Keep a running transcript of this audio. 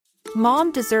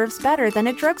Mom deserves better than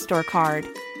a drugstore card.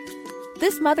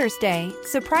 This Mother's Day,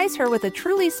 surprise her with a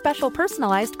truly special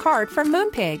personalized card from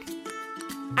Moonpig.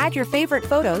 Add your favorite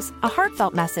photos, a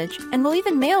heartfelt message, and we'll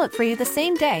even mail it for you the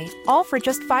same day, all for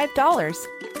just $5.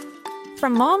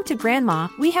 From mom to grandma,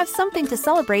 we have something to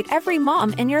celebrate every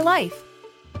mom in your life.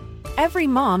 Every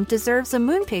mom deserves a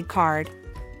Moonpig card.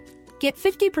 Get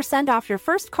 50% off your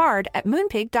first card at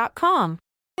moonpig.com.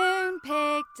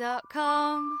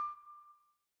 Moonpig.com.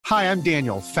 Hi, I'm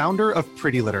Daniel, founder of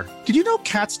Pretty Litter. Did you know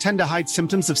cats tend to hide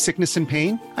symptoms of sickness and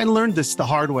pain? I learned this the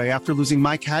hard way after losing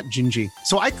my cat, Gingy.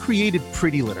 So I created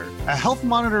Pretty Litter, a health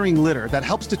monitoring litter that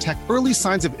helps detect early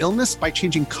signs of illness by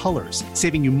changing colors,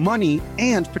 saving you money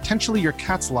and potentially your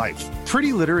cat's life.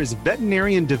 Pretty Litter is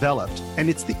veterinarian developed, and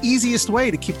it's the easiest way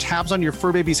to keep tabs on your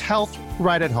fur baby's health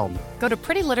right at home. Go to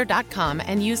prettylitter.com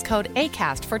and use code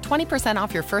ACAST for 20%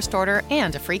 off your first order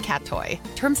and a free cat toy.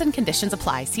 Terms and conditions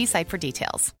apply. See site for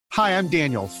details. Hi, I'm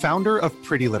Daniel, founder of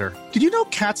Pretty Litter. Did you know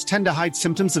cats tend to hide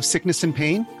symptoms of sickness and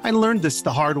pain? I learned this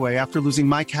the hard way after losing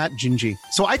my cat, Gingy.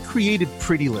 So I created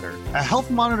Pretty Litter, a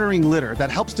health monitoring litter that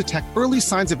helps detect early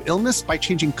signs of illness by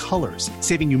changing colors,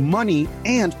 saving you money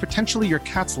and potentially your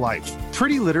cat's life.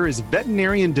 Pretty Litter is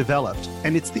veterinarian developed,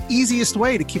 and it's the easiest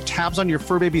way to keep tabs on your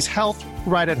fur baby's health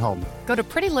right at home. Go to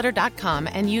prettylitter.com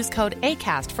and use code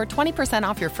ACAST for 20%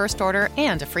 off your first order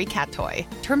and a free cat toy.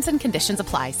 Terms and conditions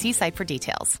apply. See site for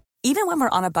details. Even when we're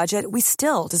on a budget, we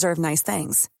still deserve nice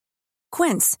things.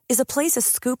 Quince is a place to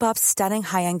scoop up stunning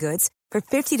high-end goods for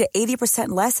 50 to 80%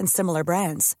 less than similar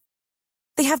brands.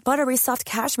 They have buttery soft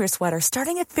cashmere sweaters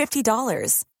starting at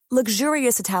 $50,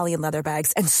 luxurious Italian leather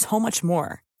bags, and so much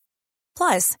more.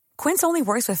 Plus, Quince only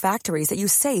works with factories that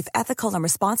use safe, ethical, and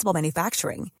responsible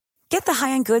manufacturing. Get the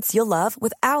high-end goods you'll love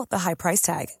without the high price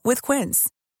tag with Quince.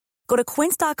 Go to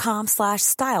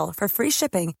quince.com/style for free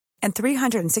shipping and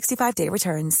 365-day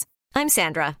returns. I'm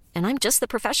Sandra, and I'm just the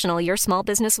professional your small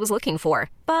business was looking for.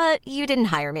 But you didn't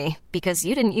hire me because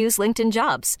you didn't use LinkedIn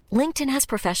Jobs. LinkedIn has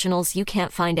professionals you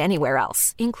can't find anywhere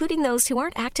else, including those who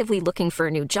aren't actively looking for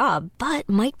a new job, but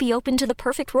might be open to the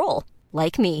perfect role,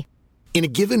 like me. In a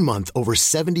given month, over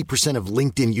 70% of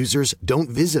LinkedIn users don't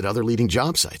visit other leading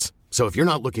job sites. So if you're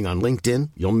not looking on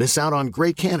LinkedIn, you'll miss out on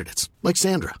great candidates like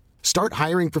Sandra. Start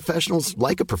hiring professionals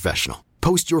like a professional.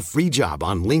 Post your free job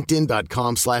on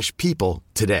linkedin.com/people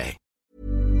today.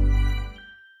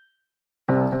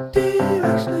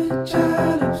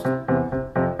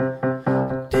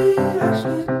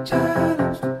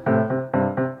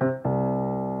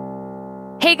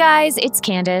 Hey guys, it's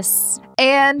Candace.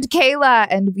 And Kayla,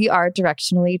 and we are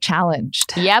directionally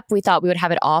challenged. Yep, we thought we would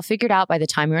have it all figured out by the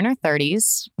time we were in our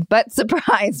 30s. But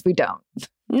surprise, we don't.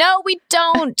 No, we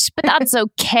don't, but that's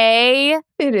okay.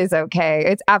 It is okay.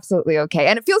 It's absolutely okay.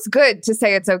 And it feels good to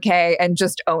say it's okay and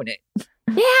just own it.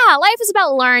 Yeah, life is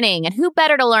about learning, and who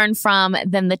better to learn from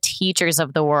than the teachers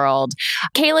of the world?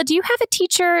 Kayla, do you have a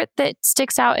teacher that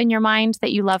sticks out in your mind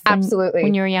that you loved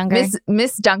when you were younger?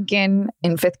 Miss Duncan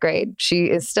in 5th grade. She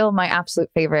is still my absolute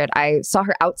favorite. I saw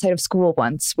her outside of school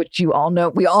once, which you all know.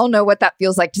 We all know what that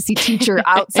feels like to see teacher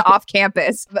off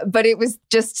campus. But it was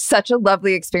just such a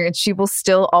lovely experience. She will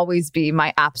still always be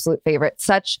my absolute favorite.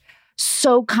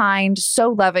 So kind, so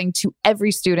loving to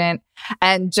every student,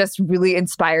 and just really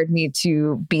inspired me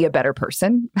to be a better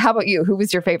person. How about you? Who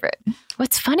was your favorite?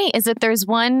 What's funny is that there's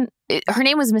one, her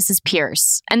name was Mrs.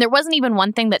 Pierce, and there wasn't even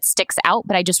one thing that sticks out,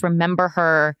 but I just remember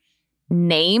her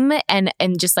name and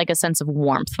just like a sense of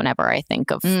warmth whenever I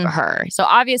think of her. So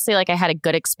obviously, like, I had a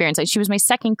good experience. Like, she was my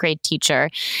 2nd grade teacher.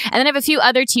 And then I have a few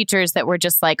other teachers that were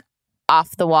just like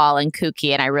off the wall and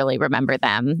kooky, and I really remember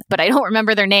them, but I don't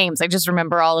remember their names. I just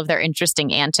remember all of their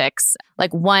interesting antics.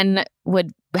 Like, one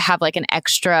would have like an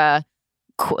extra,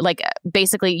 like,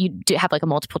 basically you do have like a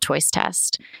multiple choice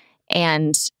test,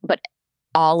 but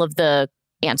all of the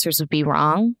answers would be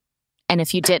wrong. And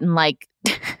if you didn't write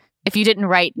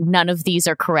none of these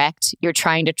are correct, you're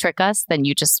trying to trick us, then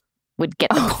you just would get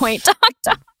the point knocked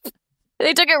off.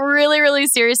 They took it really, really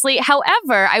seriously.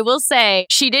 However, I will say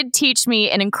she did teach me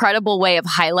an incredible way of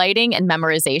highlighting and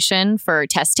memorization for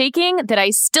test taking that I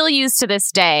still use to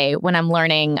this day when I'm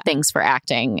learning things for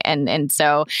acting and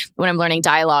so when I'm learning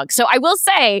dialogue. So I will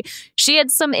say she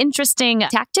had some interesting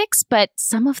tactics, but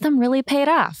some of them really paid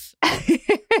off.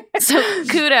 So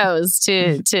kudos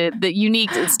to the unique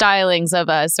stylings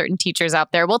of certain teachers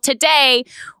out there. Well, today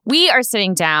We are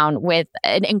sitting down with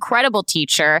an incredible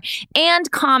teacher and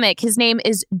comic. His name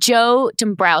is Joe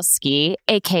Dombrowski,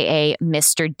 aka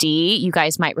Mr. D. You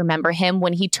guys might remember him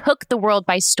when he took the world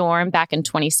by storm back in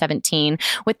 2017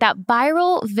 with that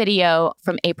viral video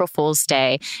from April Fool's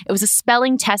Day. It was a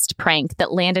spelling test prank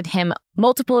that landed him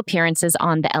multiple appearances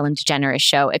on The Ellen DeGeneres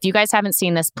Show. If you guys haven't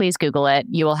seen this, please Google it.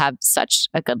 You will have such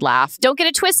a good laugh. Don't get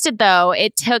it twisted, though.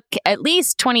 It took at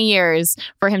least 20 years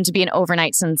for him to be an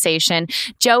overnight sensation.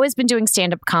 Joe has been doing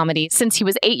stand-up comedy since he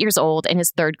was 8 years old in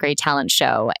his third grade talent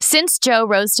show. Since Joe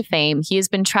rose to fame, he has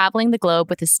been traveling the globe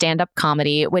with his stand-up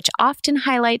comedy, which often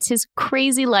highlights his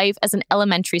crazy life as an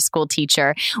elementary school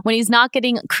teacher. When he's not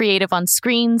getting creative on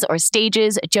screens or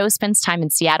stages, Joe spends time in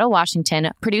Seattle,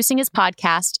 Washington, producing his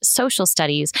podcast, Social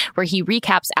Studies, where he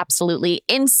recaps absolutely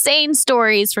insane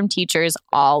stories from teachers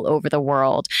all over the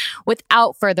world.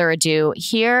 Without further ado,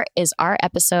 here is our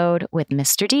episode with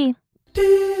Mr. D.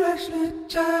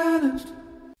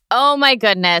 Oh my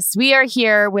goodness, we are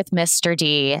here with Mr.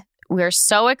 D. We're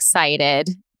so excited.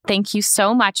 Thank you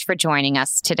so much for joining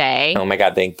us today. Oh my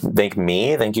God, thank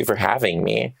me. Thank you for having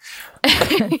me.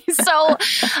 So,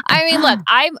 I mean, look,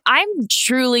 I'm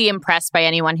truly impressed by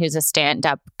anyone who's a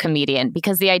stand-up comedian,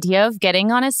 because the idea of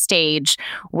getting on a stage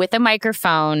with a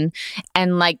microphone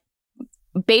and like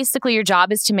basically your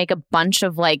job is to make a bunch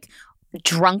of like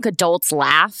drunk adults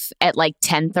laugh at like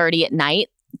 10:30 at night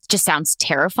just sounds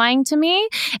terrifying to me.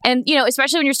 And, you know,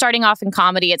 especially when you're starting off in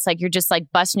comedy, it's like you're just like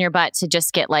busting your butt to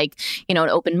just get like, you know, an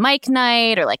open mic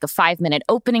night or like a 5-minute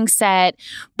opening set.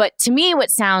 But to me,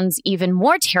 what sounds even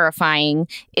more terrifying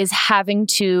is having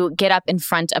to get up in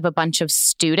front of a bunch of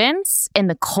students in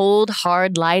the cold,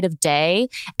 hard light of day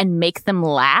and make them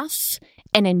laugh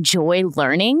and enjoy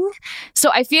learning.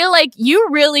 So I feel like you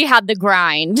really had the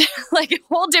grind, like a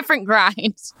whole different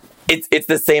grind. It's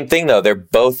the same thing, though. They're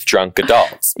both drunk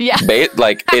adults. Yeah.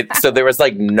 So there was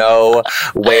like no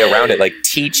way around it. Like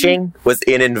teaching was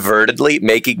inadvertently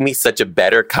making me such a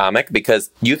better comic, because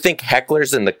you think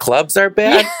hecklers in the clubs are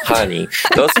bad? Honey,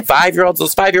 those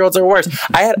 5-year-olds are worse.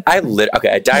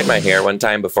 I dyed my hair one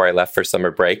time before I left for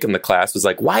summer break, and the class was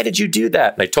like, "Why did you do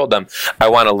that?" And I told them I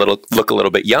want to look a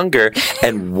little bit younger.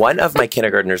 And one of my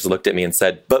kindergartners looked at me and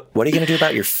said, "But what are you going to do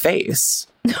about your face?"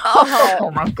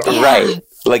 Oh my God. Right.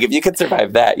 Like, if you can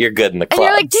survive that, you're good in the clubs. And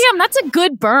you're like, damn, that's a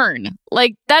good burn.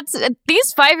 Like,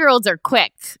 these 5-year-olds are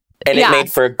quick. And it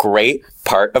made for a great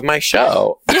part of my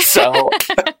show. So...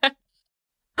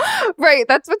 Right.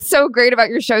 That's what's so great about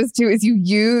your shows, too, is you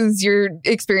use your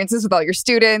experiences with all your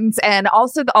students and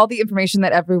also all the information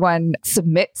that everyone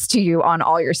submits to you on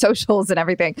all your socials and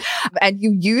everything. And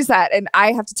you use that. And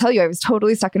I have to tell you, I was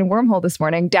totally stuck in a wormhole this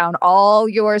morning down all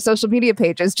your social media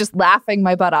pages, just laughing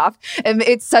my butt off. And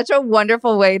it's such a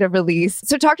wonderful way to release.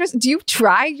 So talk to us. Do you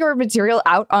try your material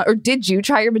out or did you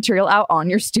try your material out on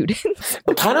your students?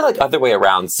 Well, kind of like other way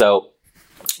around. So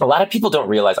a lot of people don't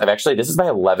realize this is my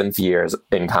 11th year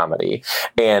in comedy.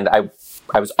 And I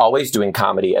was always doing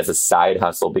comedy as a side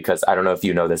hustle, because I don't know if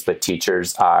you know this, but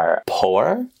teachers are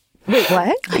poor. Wait,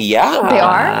 what? Yeah. They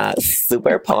are?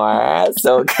 Super poor.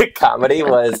 So comedy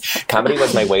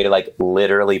was my way to like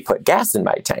literally put gas in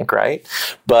my tank, right?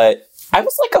 But I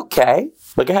was like, okay.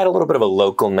 Like, I had a little bit of a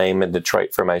local name in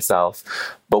Detroit for myself.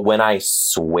 But when I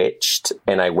switched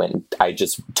and I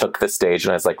just took the stage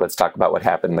and I was like, let's talk about what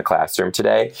happened in the classroom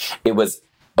today. It was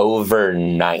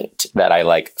overnight that I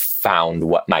like found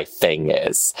what my thing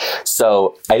is.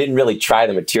 So I didn't really try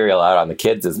the material out on the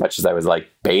kids as much as I was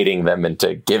like baiting them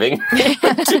into giving me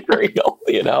material,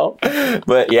 you know?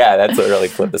 But yeah, that's what really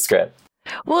flipped the script.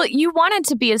 Well, you wanted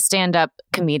to be a stand-up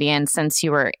comedian since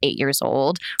you were 8 years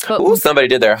old. But somebody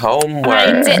did their homework.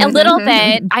 I did a little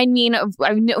bit. I mean,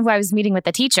 I was meeting with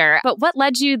the teacher. But what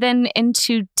led you then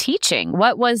into teaching?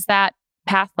 What was that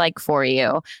path like for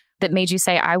you that made you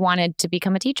say, I wanted to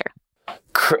become a teacher?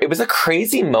 It was a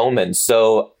crazy moment.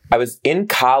 So I was in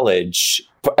college.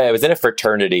 I was in a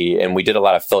fraternity and we did a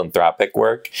lot of philanthropic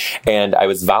work, and I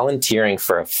was volunteering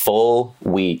for a full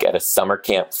week at a summer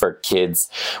camp for kids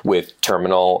with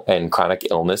terminal and chronic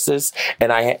illnesses.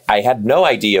 And I had no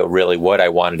idea really what I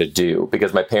wanted to do,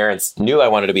 because my parents knew I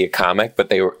wanted to be a comic, but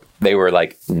they were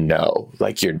like, no,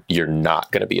 like you're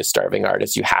not going to be a starving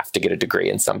artist. You have to get a degree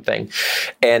in something.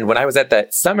 And when I was at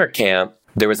that summer camp,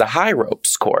 there was a high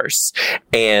ropes course,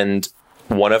 and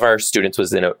one of our students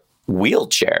was in a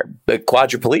wheelchair,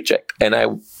 quadriplegic.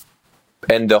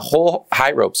 And the whole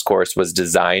high ropes course was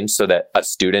designed so that a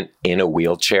student in a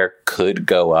wheelchair could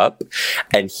go up,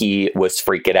 and he was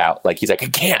freaking out. Like, he's like,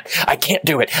 I can't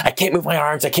do it. I can't move my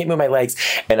arms. I can't move my legs.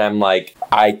 And I'm like,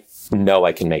 I know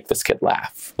I can make this kid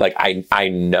laugh. Like, I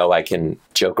know I can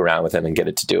joke around with him and get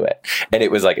it to do it. And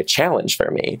it was like a challenge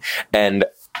for me. And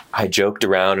I joked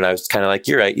around and I was kind of like,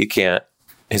 you're right, you can't.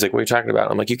 He's like, what are you talking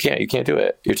about? I'm like, you can't do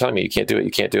it. You're telling me you can't do it.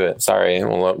 You can't do it. Sorry.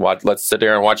 Well, let's sit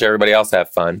there and watch everybody else have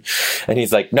fun. And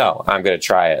he's like, no, I'm going to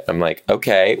try it. I'm like,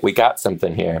 okay, we got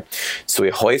something here. So we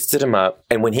hoisted him up.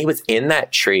 And when he was in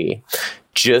that tree,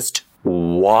 just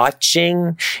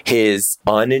watching his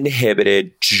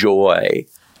uninhibited joy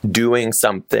doing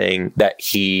something that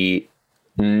he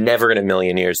never in a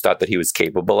million years thought that he was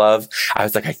capable of, I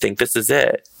was like, I think this is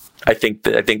it. I think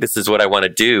this is what I want to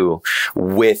do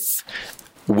with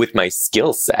my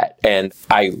skill set. And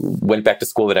I went back to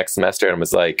school the next semester and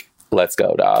was like, let's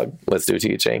go, dog. Let's do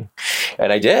teaching.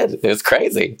 And I did. It was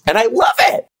crazy. And I love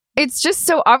it. It's just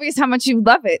so obvious how much you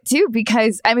love it too,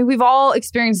 because I mean, we've all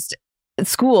experienced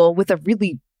school with a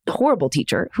really horrible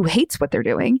teacher who hates what they're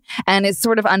doing and is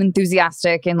sort of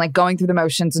unenthusiastic and like going through the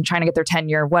motions and trying to get their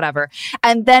tenure, whatever.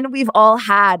 And then we've all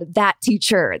had that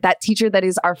teacher that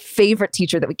is our favorite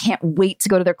teacher that we can't wait to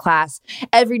go to their class.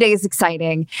 Every day is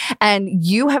exciting. And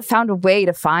you have found a way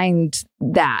to find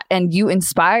that, and you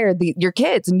inspire your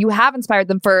kids, and you have inspired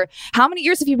them for how many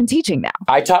years have you been teaching now?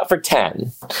 I taught for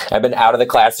 10. I've been out of the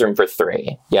classroom for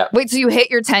 3. Yeah. Wait, so you hit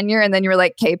your tenure and then you were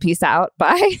like, okay, peace out.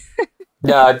 Bye.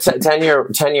 No,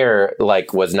 tenure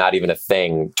like was not even a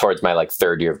thing towards my like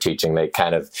 3rd year of teaching. They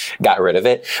kind of got rid of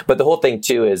it. But the whole thing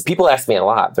too is people ask me a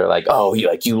lot. They're like, oh,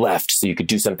 you left so you could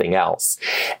do something else.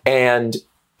 And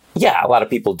yeah, a lot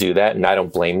of people do that. And I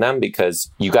don't blame them,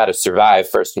 because you got to survive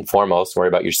first and foremost, worry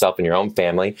about yourself and your own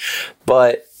family.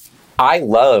 But I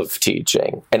love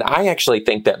teaching. And I actually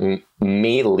think that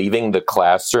me leaving the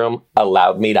classroom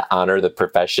allowed me to honor the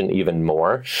profession even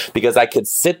more, because I could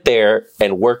sit there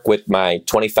and work with my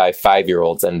 25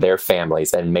 5-year-olds and their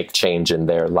families and make change in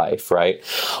their life, right?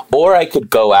 Or I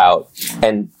could go out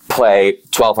and play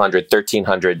 1,200,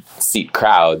 1,300 seat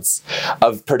crowds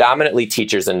of predominantly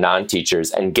teachers and non-teachers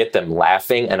and get them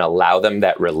laughing and allow them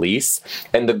that release.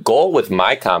 And the goal with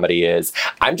my comedy is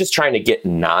I'm just trying to get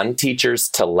non-teachers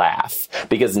to laugh,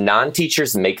 because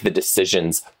non-teachers make the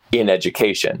decisions in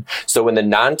education. So when the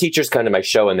non-teachers come to my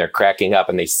show and they're cracking up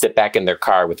and they sit back in their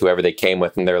car with whoever they came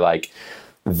with and they're like,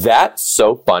 that's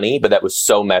so funny, but that was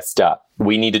so messed up.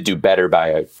 We need to do better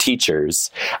by our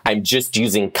teachers. I'm just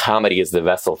using comedy as the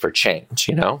vessel for change,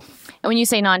 you know? And when you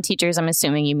say non-teachers, I'm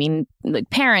assuming you mean like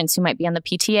parents who might be on the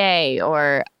PTA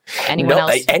or anyone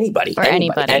else?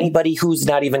 Anybody who's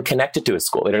not even connected to a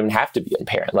school. They don't even have to be a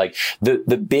parent. Like the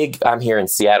big, I'm here in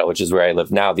Seattle, which is where I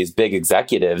live now. These big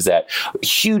executives at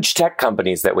huge tech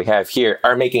companies that we have here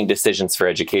are making decisions for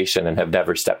education and have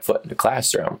never stepped foot in a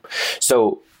classroom.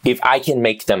 So if I can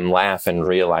make them laugh and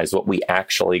realize what we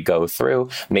actually go through,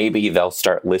 maybe they'll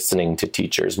start listening to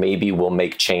teachers. Maybe we'll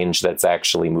make change that's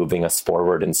actually moving us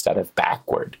forward instead of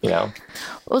backward, you know?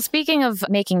 Well, speaking of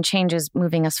making changes,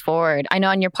 moving us forward, I know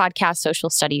on your podcast,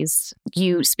 Social Studies,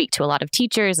 you speak to a lot of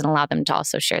teachers and allow them to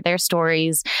also share their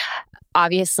stories.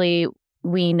 Obviously,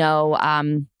 we know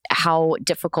how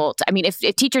difficult, I mean, if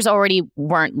teachers already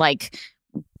weren't like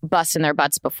busting their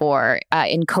butts before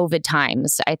in COVID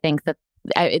times, I think that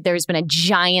there's been a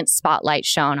giant spotlight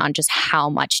shown on just how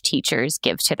much teachers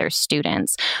give to their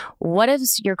students. What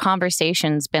has your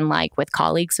conversations been like with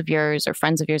colleagues of yours or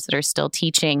friends of yours that are still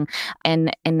teaching,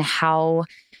 and how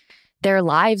their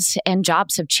lives and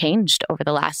jobs have changed over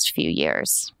the last few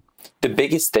years? The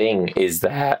biggest thing is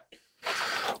that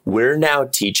we're now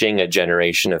teaching a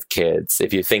generation of kids.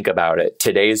 If you think about it,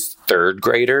 today's 3rd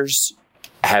graders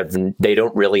they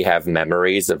don't really have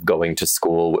memories of going to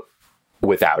school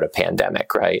without a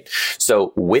pandemic, right?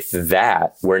 So with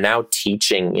that, we're now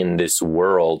teaching in this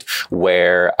world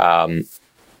where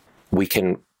we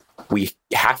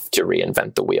have to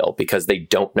reinvent the wheel, because they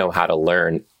don't know how to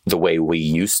learn the way we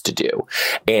used to do.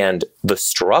 And the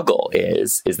struggle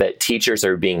is that teachers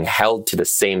are being held to the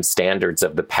same standards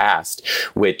of the past,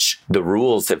 which the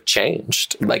rules have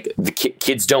changed. Like the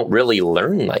kids don't really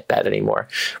learn like that anymore.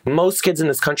 Most kids in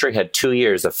this country had 2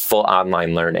 years of full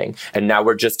online learning, and now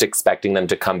we're just expecting them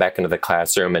to come back into the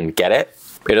classroom and get it.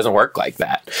 It doesn't work like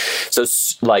that. So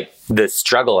like the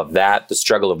struggle of that, the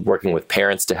struggle of working with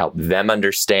parents to help them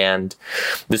understand,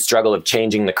 the struggle of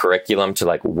changing the curriculum to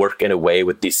like work in a way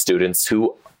with these students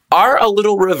who are a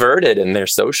little reverted in their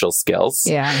social skills.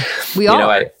 Yeah, we all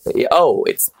are. We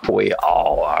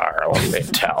all are. Let me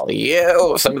tell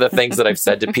you. Some of the things that I've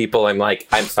said to people, I'm like,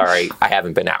 I'm sorry, I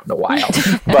haven't been out in a while.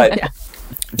 But Yeah.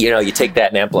 You know, you take that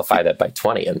and amplify that by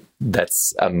 20, and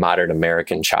that's a modern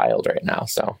American child right now.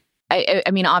 So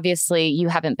I mean, obviously you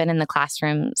haven't been in the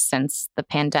classroom since the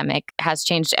pandemic has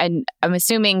changed. And I'm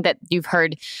assuming that you've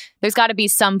heard, there's got to be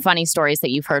some funny stories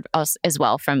that you've heard as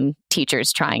well from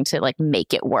teachers trying to like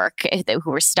make it work,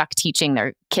 who were stuck teaching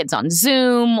their kids on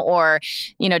Zoom, or,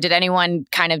 you know,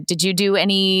 did you do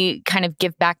any kind of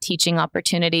give back teaching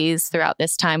opportunities throughout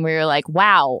this time where you're like,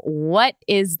 wow, what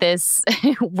is this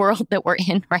world that we're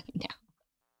in right now?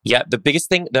 Yeah, the biggest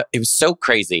thing, it was so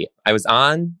crazy. I was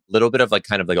on a little bit of like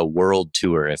kind of like a world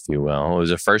tour, if you will. It was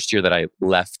the first year that I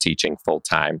left teaching full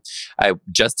time. I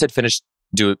just had finished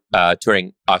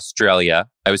touring Australia.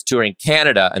 I was touring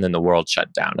Canada, and then the world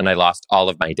shut down and I lost all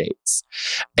of my dates.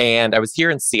 And I was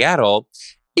here in Seattle.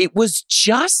 It was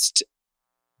just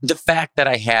the fact that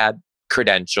I had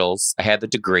credentials, I had the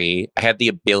degree, I had the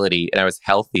ability, and I was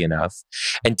healthy enough.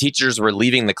 And teachers were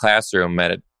leaving the classroom at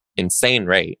an insane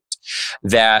rate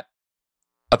that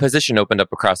a position opened up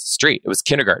across the street. It was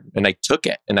kindergarten, and I took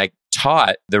it, and I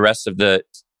taught the rest of the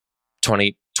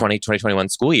 2021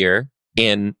 school year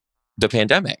in the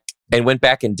pandemic, and went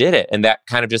back and did it. And that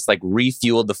kind of just like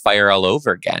refueled the fire all over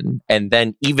again. And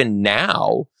then even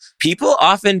now, people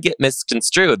often get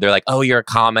misconstrued. They're like, oh, you're a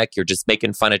comic, you're just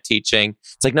making fun of teaching.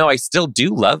 It's like, no, I still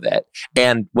do love it.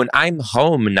 And when I'm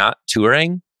home not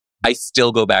touring, I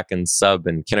still go back and sub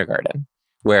in kindergarten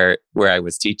where I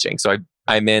was teaching. So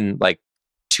I'm in like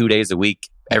 2 days a week,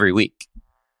 every week.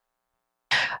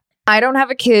 I don't have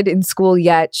a kid in school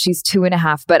yet. She's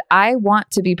 2.5, but I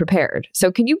want to be prepared.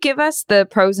 So can you give us the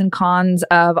pros and cons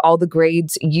of all the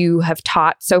grades you have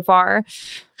taught so far?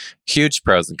 Huge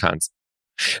pros and cons.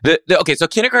 Okay, so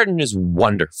kindergarten is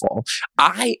wonderful.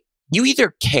 You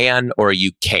either can or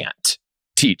you can't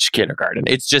teach kindergarten.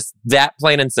 It's just that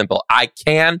plain and simple. I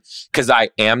can because I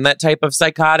am that type of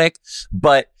psychotic,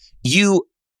 but you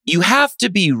have to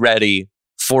be ready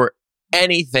for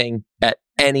anything at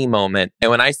any moment.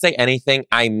 And when I say anything,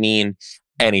 I mean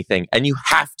anything. And you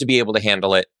have to be able to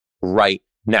handle it right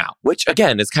now, which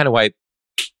again is kind of why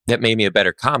that made me a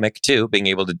better comic too, being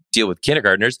able to deal with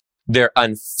kindergartners. They're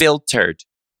unfiltered.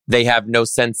 They have no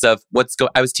sense of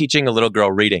I was teaching a little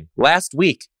girl reading last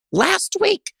week. We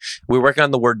were working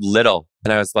on the word little.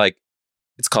 And I was like,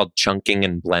 it's called chunking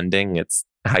and blending. It's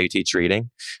how you teach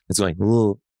reading. It's going,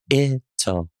 ooh,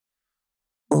 ittle.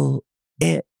 Ooh,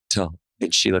 ittle.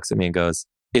 And she looks at me and goes,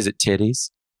 is it titties?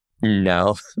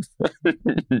 No.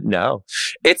 No,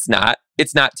 it's not.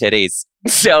 It's not titties.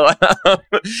 So,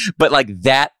 but like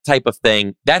that type of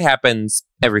thing, that happens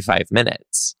every 5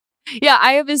 minutes. Yeah,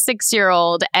 I have a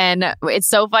 6-year-old, and it's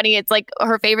so funny. It's like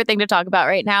her favorite thing to talk about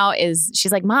right now is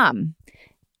she's like, Mom,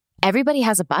 everybody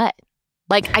has a butt.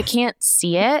 Like, I can't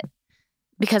see it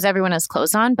because everyone has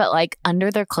clothes on, but like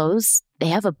under their clothes, they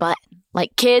have a butt.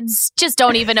 Like kids just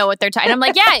don't even know what they're talking. I'm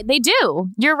like, yeah, they do.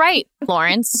 You're right,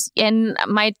 Florence. And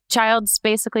my child's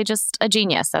basically just a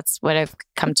genius. That's what I've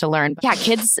come to learn. But yeah,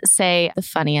 kids say the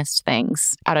funniest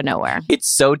things out of nowhere. It's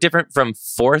so different from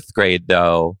 4th grade,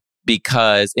 though,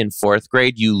 because in 4th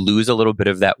grade, you lose a little bit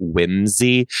of that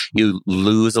whimsy. You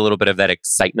lose a little bit of that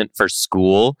excitement for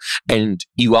school. And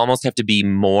you almost have to be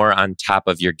more on top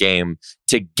of your game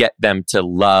to get them to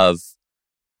love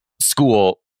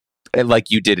school like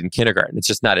you did in kindergarten. It's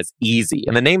just not as easy.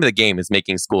 And the name of the game is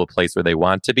making school a place where they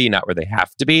want to be, not where they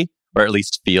have to be, or at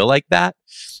least feel like that.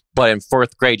 But in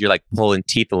 4th grade, you're like pulling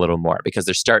teeth a little more because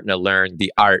they're starting to learn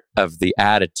the art of the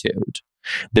attitude.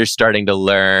 They're starting to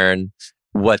learn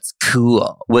what's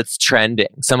cool, what's trending.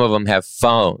 Some of them have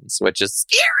phones, which is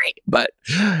scary, but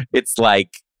it's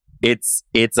like, it's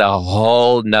a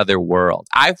whole nother world.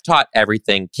 I've taught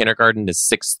everything kindergarten to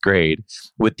 6th grade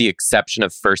with the exception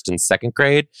of 1st and 2nd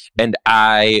grade. And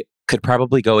I could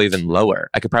probably go even lower.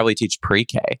 I could probably teach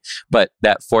pre-K, but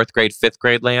that 4th grade, 5th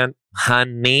grade land,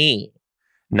 honey,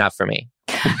 not for me.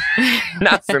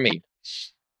 Not for me.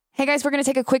 Hey guys, we're going to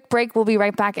take a quick break. We'll be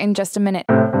right back in just a minute.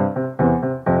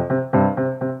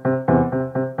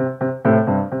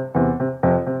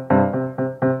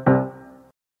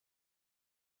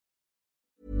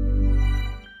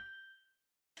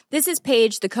 This is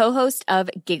Paige, the co-host of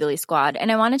Giggly Squad, and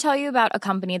I want to tell you about a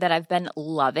company that I've been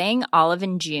loving, Olive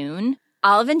 & June.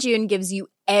 Olive & June gives you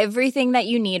everything that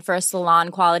you need for a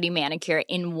salon-quality manicure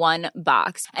in one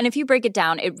box. And if you break it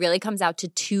down, it really comes out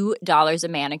to $2 a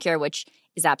manicure, which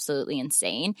is absolutely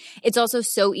insane. It's also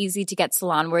so easy to get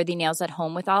salon-worthy nails at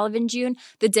home with Olive & June.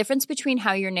 The difference between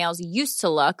how your nails used to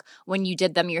look when you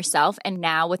did them yourself and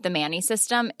now with the Mani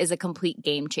system is a complete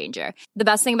game changer. The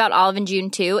best thing about Olive & June,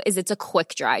 too, is it's a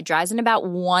quick dry. Dries in about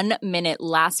 1 minute,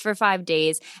 lasts for 5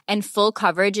 days, and full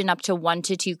coverage in up to 1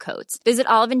 to 2 coats. Visit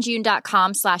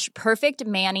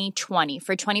oliveandjune.com/perfectmani20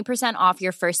 for 20% off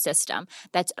your first system.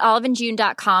 That's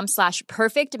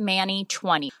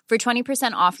oliveandjune.com/perfectmani20 for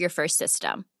 20% off your first system.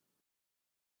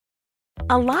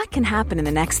 A lot can happen in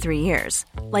the next 3 years.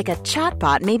 Like a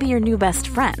chatbot may be your new best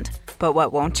friend. But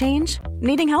what won't change?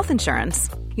 Needing health insurance.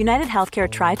 United Healthcare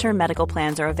Tri-Term Medical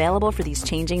Plans are available for these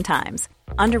changing times.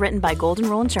 Underwritten by Golden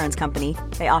Rule Insurance Company,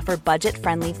 they offer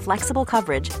budget-friendly, flexible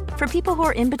coverage for people who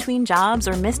are in between jobs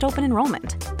or missed open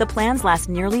enrollment. The plans last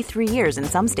nearly 3 years in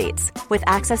some states, with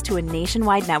access to a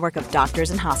nationwide network of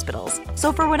doctors and hospitals.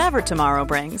 So for whatever tomorrow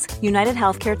brings, United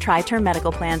Healthcare Tri-Term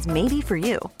Medical Plans may be for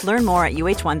you. Learn more at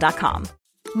uh1.com.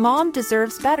 Mom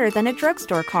deserves better than a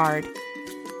drugstore card.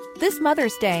 This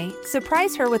Mother's Day,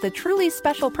 surprise her with a truly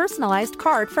special personalized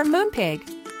card from Moonpig.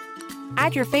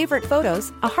 Add your favorite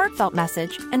photos, a heartfelt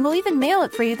message, and we'll even mail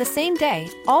it for you the same day,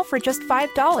 all for just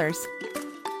 $5.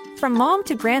 From mom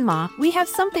to grandma, we have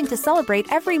something to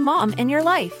celebrate every mom in your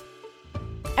life.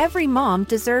 Every mom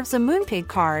deserves a Moonpig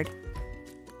card.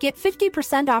 Get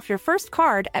 50% off your first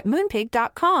card at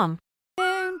moonpig.com.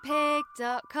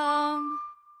 Moonpig.com.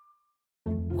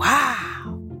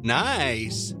 Wow.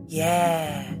 Nice.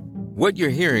 Yeah. What you're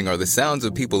hearing are the sounds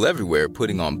of people everywhere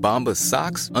putting on Bombas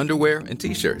socks, underwear, and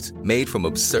T-shirts made from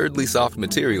absurdly soft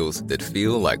materials that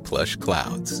feel like plush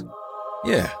clouds.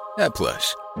 Yeah, that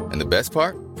plush. And the best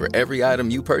part? For every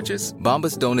item you purchase,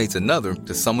 Bombas donates another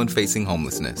to someone facing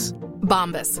homelessness.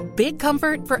 Bombas. Big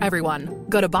comfort for everyone.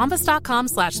 Go to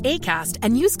bombas.com/ACAST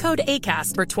and use code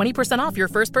ACAST for 20% off your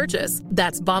first purchase.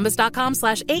 That's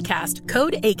bombas.com/ACAST.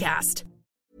 Code ACAST.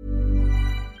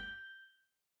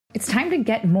 It's time to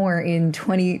get more in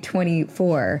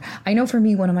 2024. I know for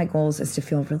me, one of my goals is to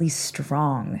feel really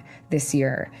strong this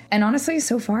year. And honestly,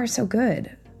 so far, so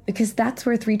good. Because that's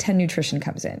where 310 Nutrition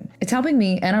comes in. It's helping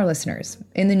me and our listeners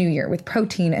in the new year with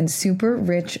protein and super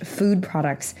rich food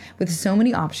products with so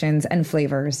many options and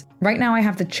flavors. Right now, I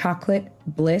have the chocolate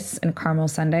bliss and caramel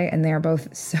sundae, and they are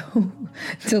both so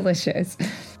delicious.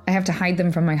 I have to hide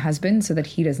them from my husband so that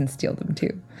he doesn't steal them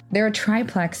too. They're a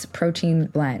triplex protein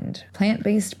blend,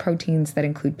 plant-based proteins that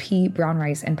include pea, brown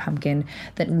rice, and pumpkin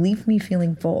that leave me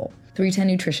feeling full. 310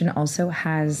 Nutrition also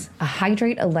has a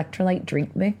Hydrate electrolyte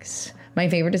drink mix. My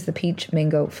favorite is the peach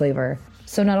mango flavor.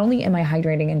 So not only am I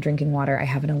hydrating and drinking water, I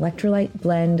have an electrolyte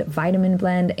blend, vitamin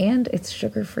blend, and it's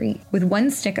sugar-free. With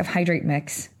 1 stick of Hydrate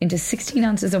mix into 16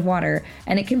 ounces of water,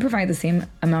 and it can provide the same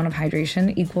amount of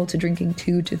hydration equal to drinking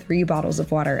 2 to 3 bottles of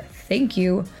water. Thank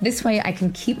you. This way I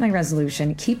can keep my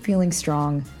resolution, keep feeling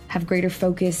strong, have greater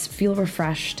focus, feel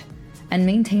refreshed, and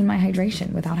maintain my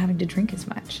hydration without having to drink as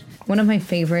much. One of my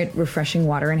favorite refreshing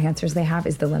water enhancers they have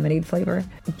is the lemonade flavor.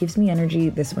 It gives me energy.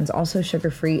 This one's also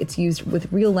sugar-free. It's used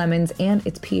with real lemons and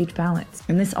it's pH balanced.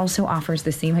 And this also offers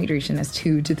the same hydration as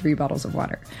 2 to 3 bottles of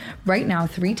water. Right now,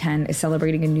 310 is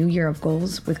celebrating a new year of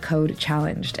goals with code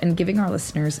CHALLENGED and giving our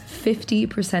listeners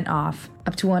 50% off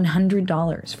up to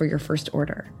 $100 for your first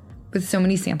order. With so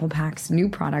many sample packs, new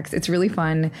products, it's really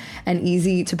fun and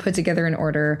easy to put together an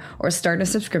order or start a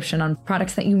subscription on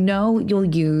products that you know you'll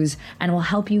use and will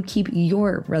help you keep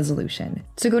your resolution.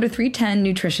 So go to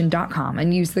 310nutrition.com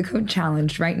and use the code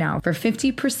CHALLENGED right now for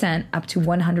 50% up to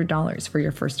 $100 for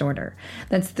your first order.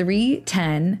 That's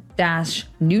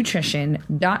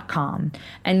 310-nutrition.com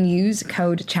and use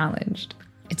code CHALLENGED.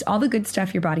 It's all the good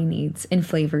stuff your body needs in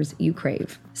flavors you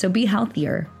crave. So be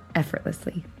healthier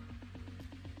effortlessly.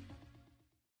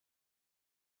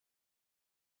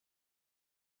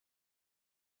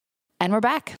 And we're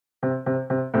back.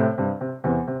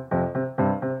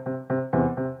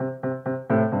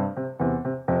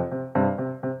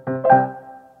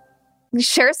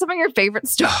 Share some of your favorite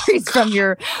stories from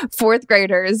your fourth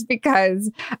graders, because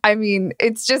I mean,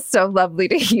 it's just so lovely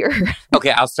to hear.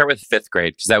 Okay, I'll start with fifth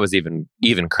grade because that was even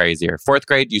crazier. Fourth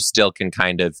grade, you still can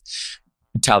kind of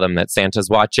tell them that Santa's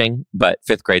watching, but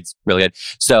fifth grade's really good.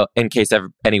 So in case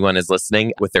anyone is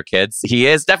listening with their kids, he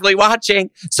is definitely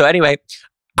watching. So anyway,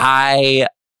 I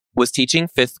was teaching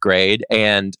fifth grade,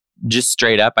 and just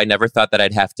straight up, I never thought that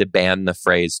I'd have to ban the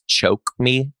phrase "choke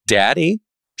me, daddy."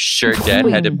 Sure did.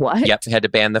 Wait, had to, what? Yep, had to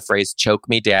ban the phrase "choke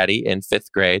me, daddy" in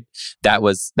fifth grade. That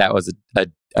was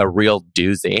a real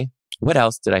doozy. What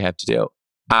else did I have to do?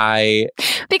 Because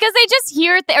they just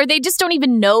hear it, or they just don't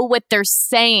even know what they're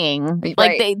saying.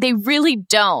 Like they really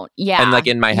don't. Yeah. And like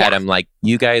in my head, I'm like,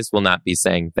 you guys will not be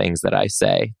saying things that I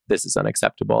say. This is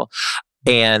unacceptable.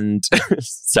 And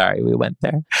sorry, we went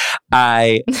there.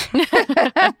 I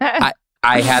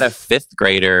had a 5th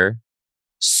grader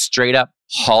straight up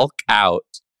hulk out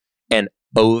and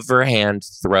overhand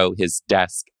throw his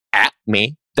desk at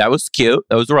me. That was cute.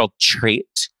 That was a real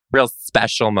treat, real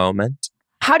special moment.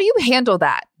 How do you handle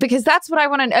that? Because that's what I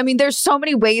want to. I mean, there's so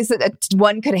many ways that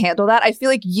one could handle that. I feel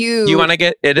like you want to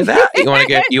get into that.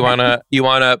 You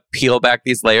want to peel back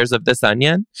these layers of this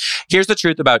onion. Here's the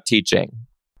truth about teaching.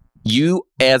 You,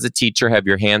 as a teacher, have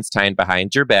your hands tied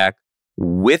behind your back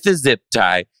with a zip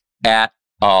tie at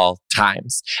all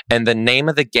times. And the name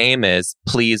of the game is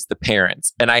please the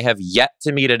parents. And I have yet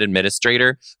to meet an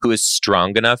administrator who is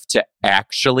strong enough to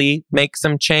actually make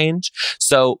some change.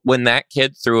 So when that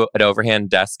kid threw an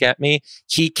overhand desk at me,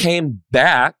 he came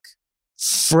back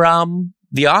from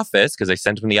the office, because I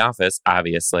sent him to the office,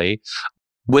 obviously,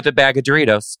 with a bag of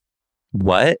Doritos.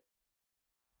 What?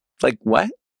 Like, what?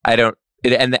 I don't.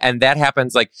 And that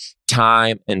happens like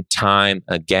time and time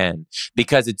again,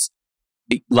 because it's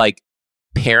like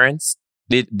parents,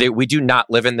 we do not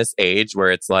live in this age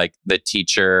where it's like the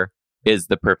teacher is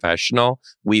the professional.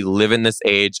 We live in this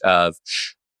age of,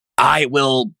 I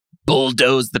will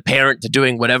bulldoze the parent to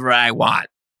doing whatever I want.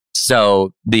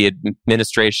 So the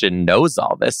administration knows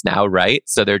all this now, right?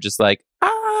 So they're just like,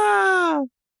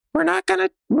 we're not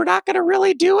gonna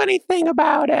really do anything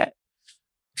about it.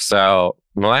 So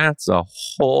that's a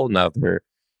whole nother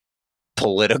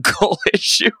political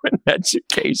issue in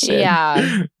education.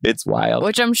 Yeah. It's wild.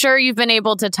 Which I'm sure you've been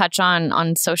able to touch on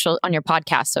your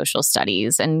podcast, Social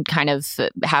Studies, and kind of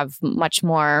have much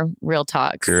more real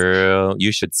talks. Girl,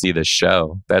 you should see the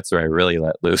show. That's where I really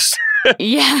let loose.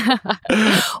 Yeah.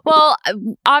 Well,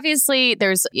 obviously,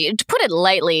 there's, to put it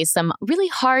lightly, some really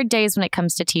hard days when it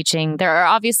comes to teaching. There are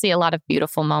obviously a lot of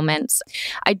beautiful moments.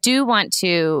 I do want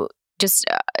to just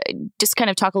kind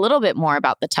of talk a little bit more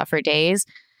about the tougher days.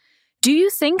 Do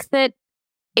you think that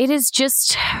there's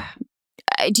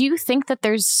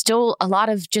still a lot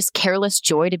of just careless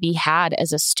joy to be had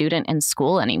as a student in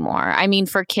school anymore? I mean,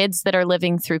 for kids that are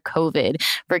living through COVID,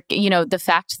 for, the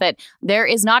fact that there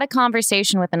is not a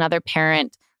conversation with another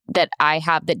parent that I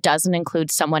have that doesn't include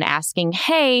someone asking,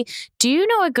 hey, do you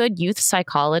know a good youth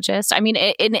psychologist? I mean,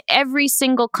 in every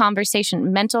single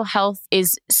conversation, mental health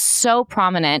is so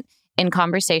prominent in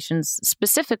conversations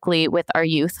specifically with our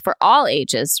youth for all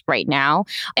ages right now.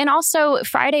 And also,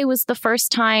 Friday was the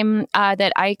first time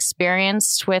that I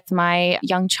experienced with my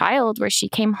young child where she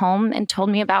came home and told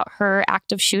me about her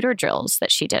active shooter drills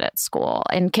that she did at school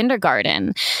in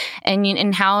kindergarten,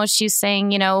 and how she's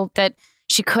saying, that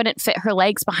she couldn't fit her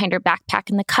legs behind her backpack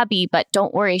in the cubby, but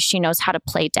don't worry, she knows how to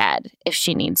play dead if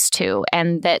she needs to,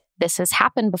 and that this has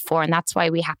happened before, and that's why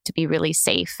we have to be really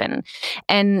safe.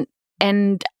 And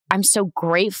I'm so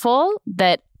grateful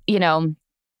that,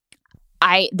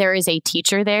 there is a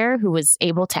teacher there who was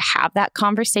able to have that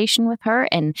conversation with her.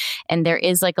 And there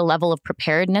is like a level of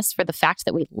preparedness for the fact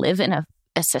that we live in a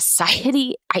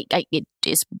society. It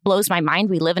just blows my mind.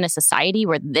 We live in a society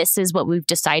where this is what we've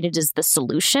decided is the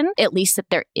solution, at least that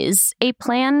there is a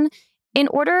plan in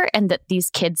order, and that these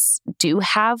kids do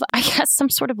have, I guess, some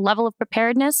sort of level of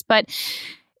preparedness. But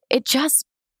it just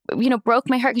broke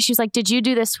my heart, because she was like, did you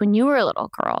do this when you were a little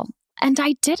girl? And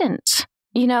I didn't.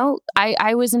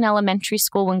 I was in elementary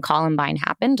school when Columbine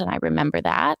happened, and I remember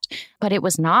that. But it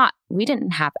was not. We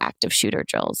didn't have active shooter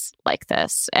drills like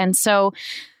this. And so,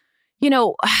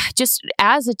 just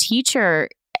as a teacher,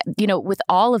 with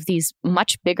all of these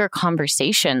much bigger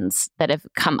conversations that have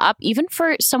come up, even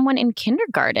for someone in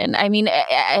kindergarten, I mean,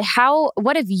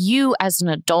 what have you as an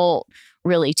adult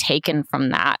really taken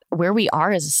from that, where we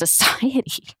are as a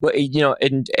society? Well,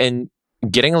 and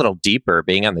getting a little deeper,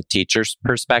 being on the teacher's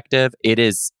perspective, it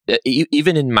is,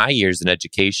 even in my years in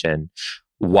education,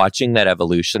 watching that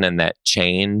evolution and that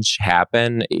change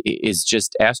happen is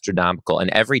just astronomical. And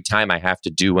every time I have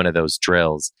to do one of those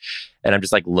drills, and I'm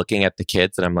just like looking at the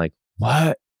kids and I'm like,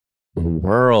 what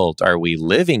world are we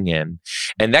living in?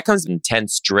 And that comes in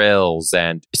intense drills.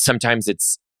 And sometimes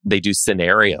they do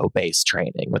scenario-based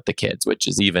training with the kids, which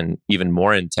is even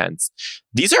more intense.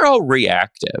 These are all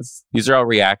reactive. These are all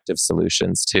reactive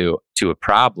solutions to a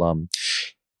problem.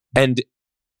 And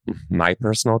my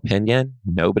personal opinion,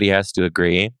 nobody has to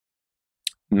agree,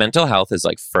 mental health is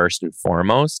like first and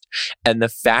foremost. And the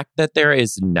fact that there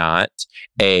is not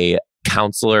a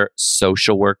counselor,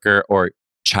 social worker, or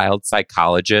child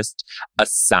psychologist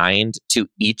assigned to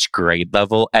each grade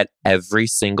level at every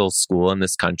single school in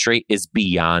this country is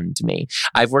beyond me.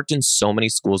 I've worked in so many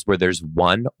schools where there's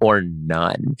one or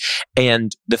none.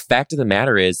 And the fact of the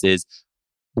matter is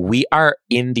we are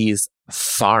in these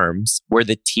farms where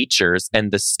the teachers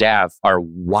and the staff are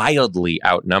wildly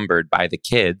outnumbered by the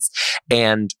kids.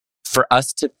 And for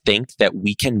us to think that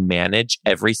we can manage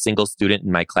every single student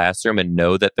in my classroom and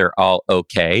know that they're all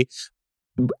okay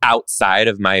outside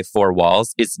of my four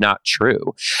walls is not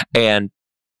true. And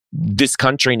this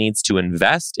country needs to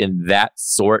invest in that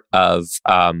sort of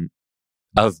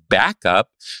backup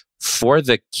for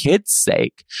the kids'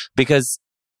 sake. Because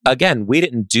again, we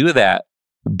didn't do that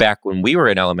back when we were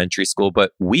in elementary school,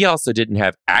 but we also didn't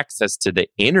have access to the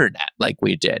internet like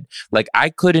we did. Like I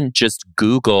couldn't just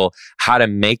Google how to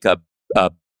make a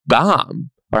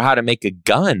bomb or how to make a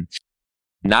gun.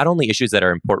 Not only issues that are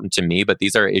important to me, but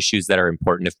these are issues that are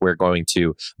important if we're going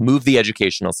to move the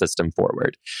educational system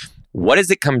forward. What does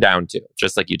it come down to?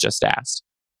 Just like you just asked.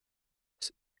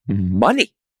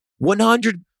 Money.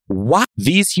 100. Why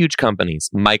these huge companies,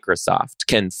 Microsoft,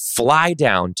 can fly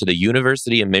down to the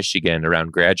University of Michigan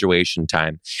around graduation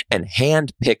time and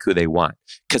hand pick who they want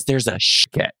because there's a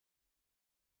shit.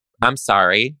 I'm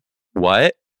sorry.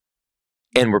 What?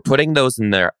 And we're putting those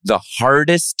in the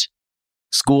hardest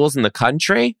schools in the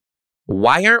country.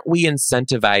 Why aren't we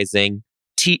incentivizing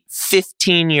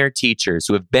 15-year teachers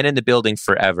who have been in the building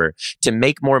forever to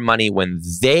make more money when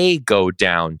they go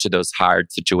down to those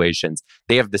hard situations?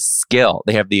 They have the skill,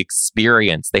 they have the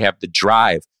experience, they have the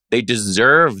drive. They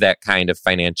deserve that kind of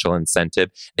financial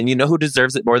incentive. And you know who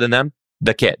deserves it more than them?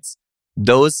 The kids.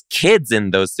 Those kids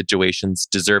in those situations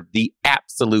deserve the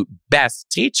absolute best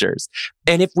teachers.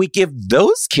 And if we give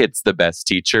those kids the best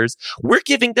teachers, we're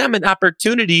giving them an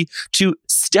opportunity to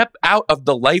step out of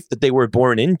the life that they were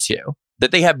born into,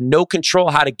 that they have no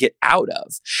control how to get out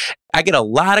of. I get a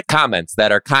lot of comments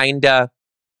that are kind of,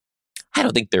 I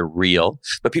don't think they're real,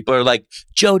 but people are like,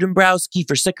 Joe Dombrowski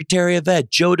for Secretary of Ed,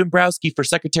 Joe Dombrowski for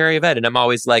Secretary of Ed. And I'm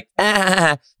always like,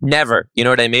 never. You know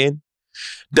what I mean?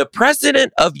 The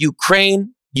president of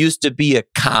Ukraine used to be a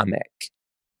comic.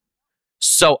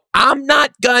 So I'm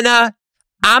not gonna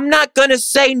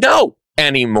say no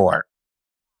anymore.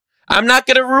 I'm not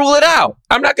gonna rule it out.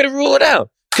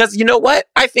 Because you know what?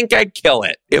 I think I'd kill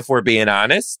it, if we're being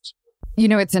honest. You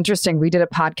know, it's interesting. We did a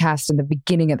podcast in the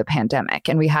beginning of the pandemic,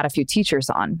 and we had a few teachers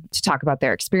on to talk about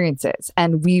their experiences.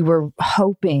 And we were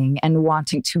hoping and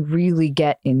wanting to really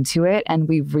get into it. And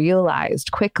we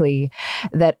realized quickly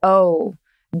that,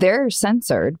 they're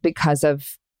censored because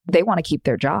of they want to keep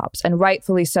their jobs, and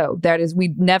rightfully so. That is,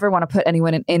 we never want to put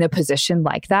anyone in a position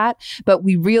like that. But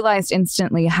we realized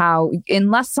instantly how,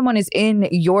 unless someone is in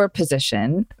your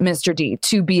position, Mr. D,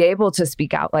 to be able to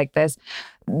speak out like this,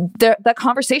 the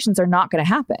conversations are not going to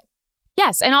happen.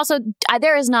 Yes. And also,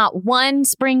 there is not one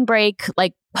spring break,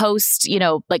 like post,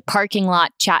 like parking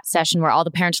lot chat session where all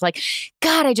the parents are like,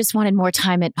 God, I just wanted more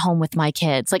time at home with my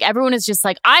kids. Like everyone is just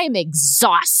like, I am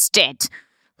exhausted.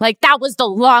 Like that was the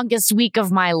longest week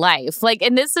of my life. Like,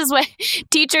 and this is what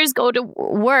teachers go to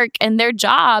work, and their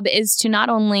job is to not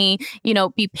only,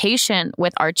 be patient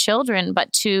with our children,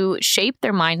 but to shape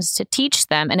their minds to teach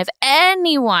them. And if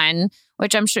anyone,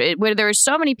 which I'm sure where there are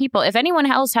so many people, if anyone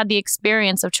else had the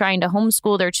experience of trying to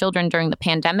homeschool their children during the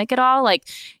pandemic at all, like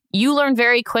you learn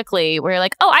very quickly where you're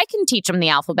like, oh, I can teach them the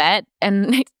alphabet.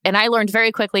 And I learned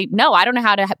very quickly, no, I don't know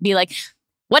how to be like,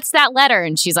 what's that letter?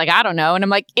 And she's like, I don't know. And I'm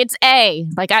like, it's A.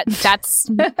 Like, that's,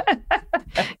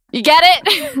 you get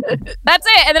it? That's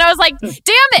it. And then I was like, damn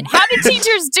it. How do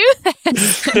teachers do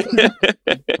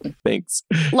this? Thanks.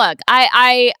 Look,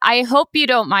 I hope you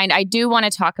don't mind. I do want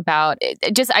to talk about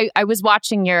just, I was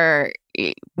watching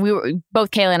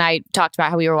both Kayla and I talked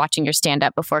about how we were watching your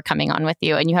stand-up before coming on with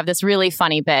you. And you have this really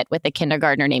funny bit with a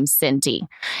kindergartner named Cindy.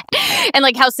 And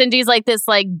like how Cindy's like this,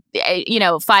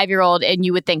 5-year-old, and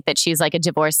you would think that she's like a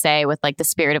divorcee with like the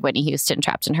spirit of Whitney Houston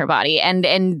trapped in her body. And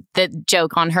the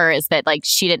joke on her is that like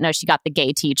she didn't know she got the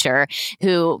gay teacher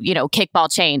who, kickball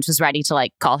change was ready to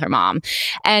like call her mom.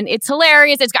 And it's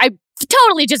hilarious. I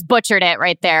totally just butchered it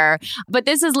right there. But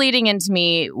this is leading into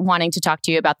me wanting to talk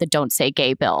to you about the Don't Say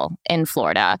Gay bill in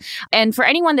Florida. And for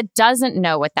anyone that doesn't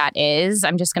know what that is,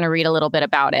 I'm just going to read a little bit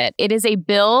about it. It is a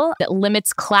bill that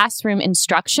limits classroom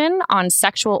instruction on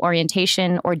sexual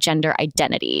orientation or gender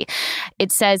identity.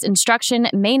 It says instruction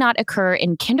may not occur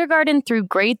in kindergarten through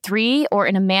grade 3 or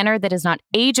in a manner that is not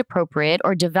age appropriate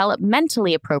or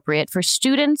developmentally appropriate for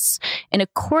students in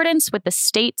accordance with the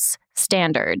state's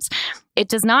standards. It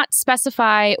does not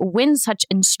specify when such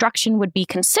instruction would be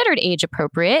considered age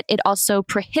appropriate. It also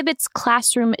prohibits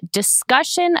classroom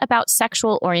discussion about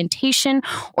sexual orientation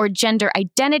or gender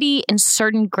identity in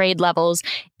certain grade levels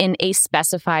in a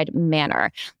specified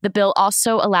manner. The bill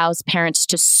also allows parents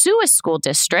to sue a school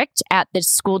district at the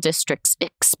school district's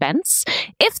expense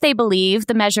if they believe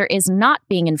the measure is not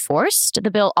being enforced.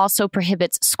 The bill also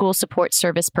prohibits school support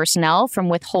service personnel from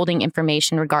withholding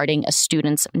information regarding a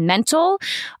student's mental,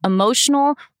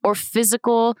 emotional, or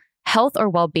physical health or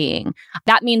well-being.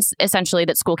 That means essentially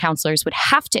that school counselors would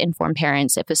have to inform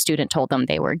parents if a student told them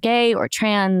they were gay or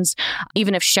trans,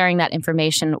 even if sharing that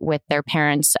information with their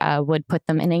parents would put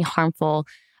them in a harmful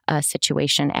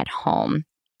situation at home.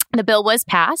 The bill was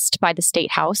passed by the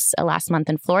State House last month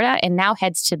in Florida and now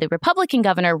heads to the Republican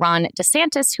governor, Ron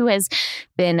DeSantis, who has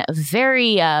been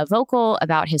very vocal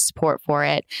about his support for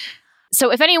it. So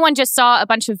if anyone just saw a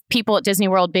bunch of people at Disney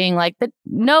World being like,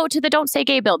 no to the Don't Say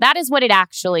Gay bill, that is what it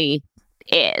actually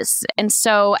is. And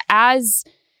so as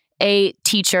a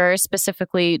teacher,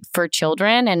 specifically for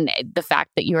children, and the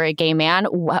fact that you're a gay man,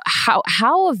 how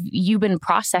have you been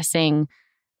processing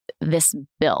this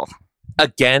bill?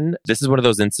 Again, this is one of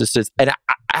those instances, and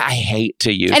I hate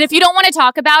to use. And if you don't want to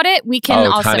talk about it, we can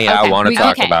also. Honey, I want to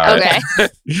talk about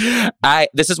it.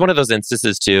 This is one of those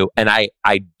instances too, and I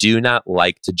do not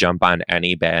like to jump on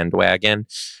any bandwagon.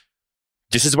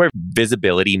 This is where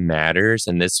visibility matters,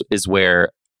 and this is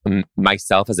where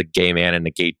myself as a gay man and a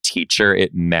gay teacher,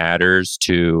 it matters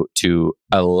to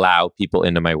allow people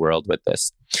into my world with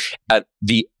this.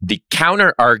 The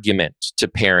counter argument to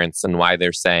parents and why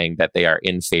they're saying that they are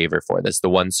in favor for this, the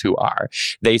ones who are,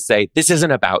 they say, this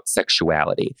isn't about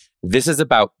sexuality. This is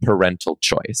about parental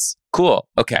choice. Cool.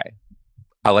 Okay.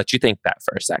 I'll let you think that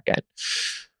for a second.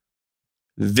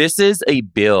 This is a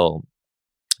bill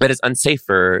that is unsafe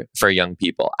for young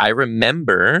people. I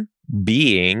remember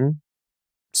being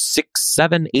 6,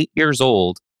 7, 8 years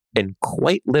old and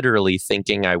quite literally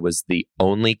thinking I was the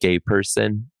only gay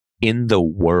person in the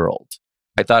world.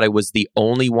 I thought I was the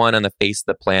only one on the face of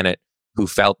the planet who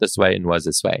felt this way and was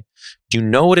this way. Do you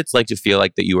know what it's like to feel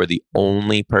like that you are the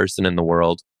only person in the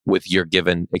world with your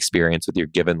given experience, with your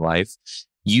given life?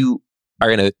 You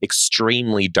are in an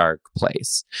extremely dark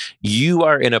place. You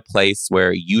are in a place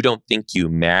where you don't think you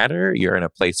matter. You're in a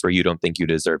place where you don't think you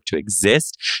deserve to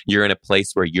exist. You're in a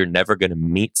place where you're never going to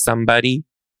meet somebody.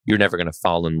 You're never going to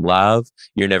fall in love.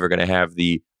 You're never going to have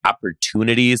the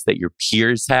opportunities that your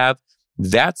peers have.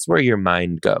 That's where your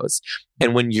mind goes.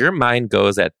 And when your mind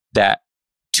goes at that,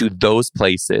 to those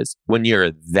places, when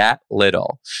you're that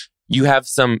little, you have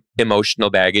some emotional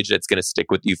baggage that's going to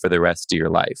stick with you for the rest of your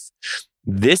life.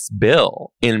 This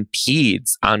bill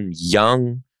impedes on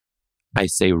young, I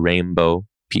say rainbow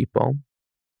people,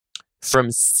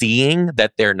 from seeing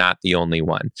that they're not the only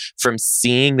one, from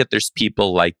seeing that there's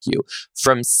people like you,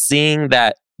 from seeing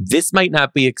that this might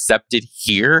not be accepted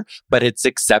here, but it's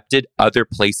accepted other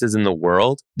places in the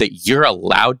world that you're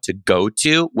allowed to go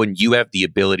to when you have the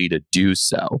ability to do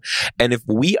so. And if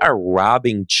we are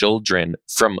robbing children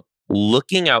from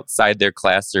looking outside their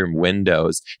classroom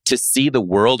windows to see the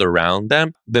world around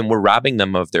them, then we're robbing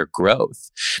them of their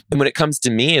growth. And when it comes to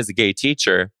me as a gay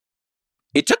teacher,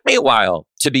 it took me a while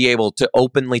to be able to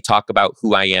openly talk about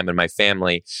who I am and my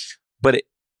family. But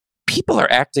people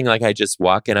are acting like I just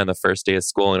walk in on the first day of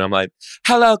school and I'm like,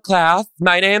 hello, class.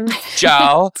 My name's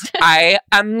Joe. I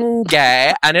am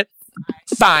gay and it's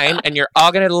fine. And you're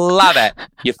all going to love it,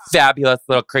 you fabulous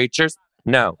little creatures.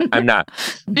 No, I'm not.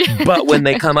 But when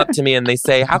they come up to me and they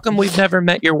say, how come we've never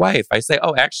met your wife? I say,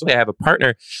 oh, actually, I have a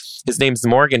partner. His name's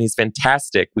Morgan. He's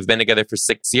fantastic. We've been together for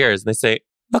 6 years. And they say,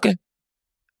 okay.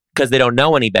 Because they don't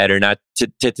know any better, not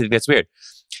to that's weird.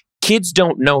 Kids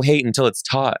don't know hate until it's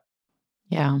taught.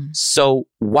 Yeah. So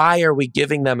why are we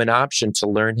giving them an option to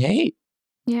learn hate?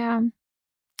 Yeah.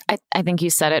 I think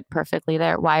you said it perfectly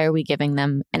there. Why are we giving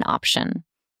them an option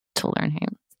to learn hate?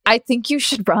 I think you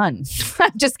should run.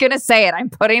 I'm just going to say it.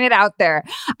 I'm putting it out there.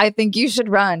 I think you should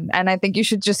run and I think you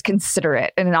should just consider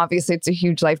it. And obviously it's a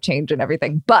huge life change and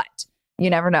everything, but you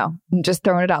never know. I'm just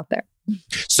throwing it out there.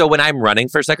 So when I'm running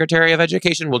for Secretary of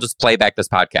Education, we'll just play back this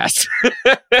podcast.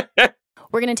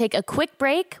 We're going to take a quick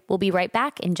break. We'll be right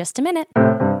back in just a minute.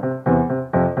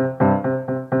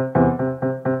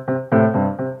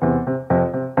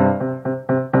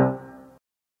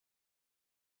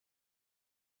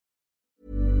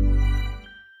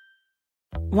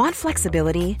 Want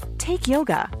flexibility? Take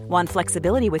yoga. Want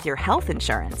flexibility with your health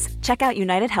insurance? Check out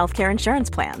United Healthcare Insurance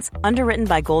Plans. Underwritten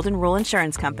by Golden Rule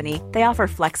Insurance Company, they offer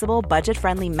flexible,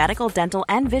 budget-friendly medical, dental,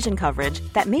 and vision coverage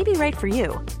that may be right for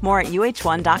you. More at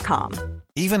UH1.com.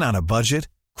 Even on a budget,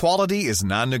 Quality is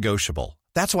non-negotiable.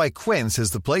 That's why Quince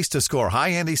is the place to score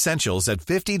high-end essentials at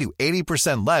 50 to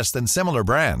 80% less than similar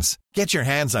brands. Get your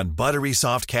hands on buttery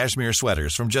soft cashmere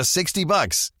sweaters from just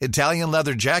 $60, Italian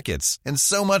leather jackets, and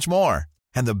so much more.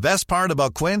 And the best part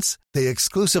about Quince, they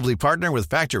exclusively partner with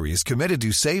factories committed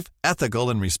to safe,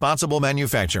 ethical, and responsible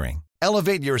manufacturing.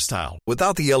 Elevate your style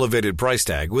without the elevated price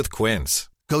tag with Quince.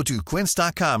 Go to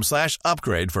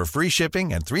quince.com/upgrade for free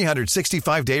shipping and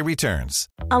 365-day returns.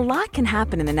 A lot can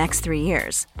happen in the next 3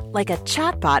 years. Like a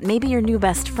chatbot may be your new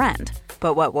best friend.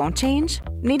 But what won't change?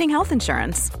 Needing health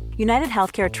insurance. United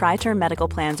Healthcare Tri-Term Medical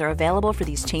Plans are available for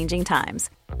these changing times.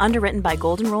 Underwritten by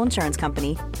Golden Rule Insurance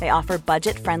Company, they offer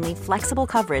budget-friendly, flexible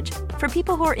coverage for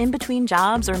people who are in between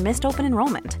jobs or missed open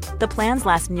enrollment. The plans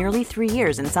last nearly 3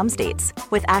 years in some states,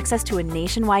 with access to a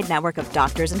nationwide network of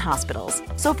doctors and hospitals.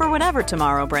 So for whatever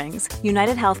tomorrow brings,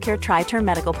 United Healthcare Tri-Term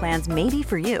Medical Plans may be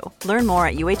for you. Learn more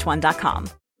at uh1.com.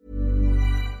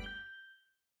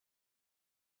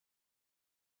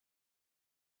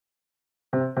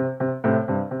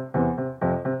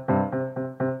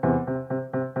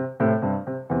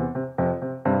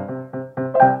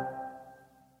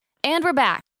 And we're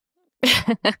back.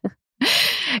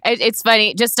 It's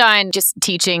funny, just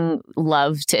teaching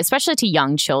love to, especially to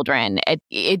young children. I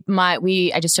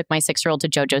just took my 6-year-old to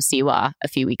JoJo Siwa a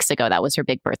few weeks ago. That was her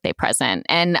big birthday present,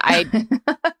 and I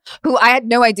had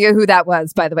no idea who that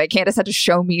was. By the way, Candace had to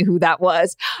show me who that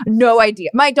was. No idea.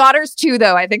 My daughters too,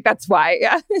 though. I think that's why.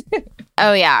 Yeah.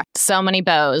 Oh yeah, so many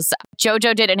bows.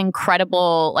 JoJo did an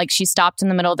incredible, she stopped in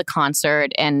the middle of the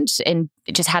concert and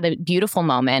just had a beautiful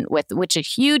moment with which a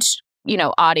huge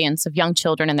audience of young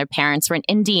children and their parents were in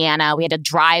Indiana. We had to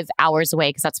drive hours away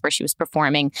because that's where she was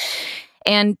performing,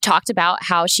 and talked about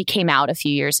how she came out a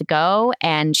few years ago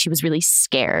and she was really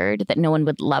scared that no one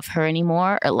would love her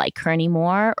anymore or like her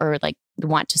anymore or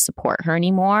want to support her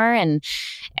anymore. And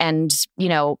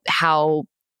how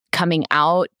coming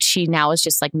out, she now is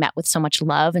just met with so much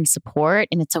love and support,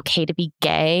 and it's okay to be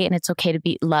gay and it's okay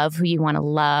to love who you want to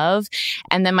love.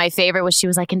 And then my favorite was she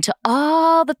was and to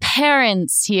all the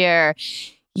parents here,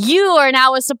 you are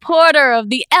now a supporter of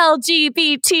the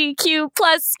LGBTQ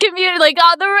plus community,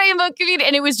 on the rainbow community.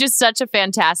 And it was just such a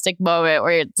fantastic moment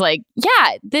where it's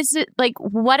yeah, this is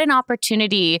what an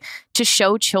opportunity to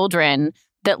show children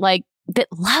that that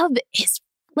love is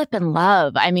flippin'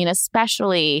 love. I mean,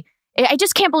 especially, I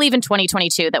just can't believe in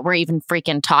 2022 that we're even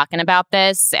freaking talking about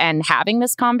this and having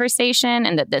this conversation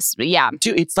and that this, yeah.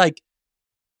 Dude, it's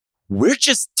we're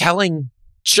just telling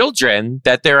children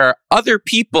that there are other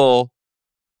people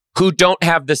who don't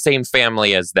have the same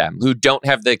family as them, who don't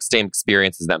have the same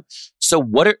experience as them. So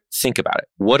think about it.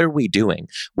 What are we doing?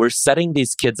 We're setting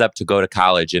these kids up to go to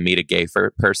college and meet a gay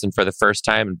person for the first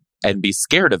time and be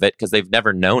scared of it because they've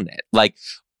never known it.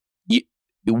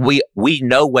 We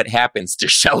know what happens to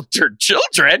sheltered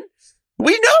children.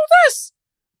 We know this.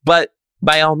 But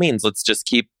by all means, let's just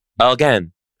keep,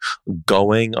 again,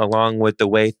 going along with the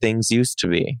way things used to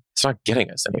be. It's not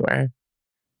getting us anywhere.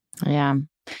 Yeah.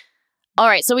 All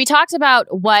right. So we talked about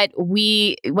what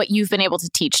you've been able to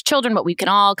teach children, what we can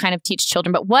all kind of teach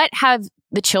children, but what have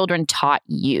the children taught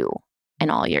you in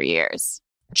all your years?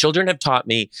 Children have taught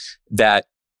me that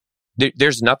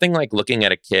there's nothing like looking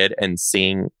at a kid and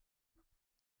seeing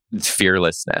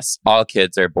fearlessness. All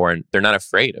kids are born, they're not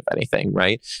afraid of anything,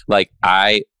 right?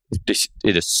 At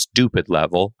a stupid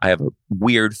level, I have a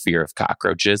weird fear of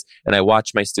cockroaches, and I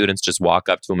watch my students just walk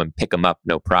up to them and pick them up,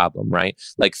 no problem, right?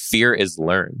 Fear is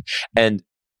learned. And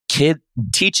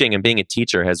teaching and being a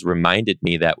teacher has reminded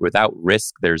me that without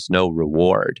risk, there's no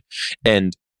reward.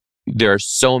 And there are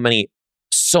so many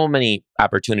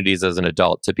opportunities as an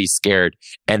adult to be scared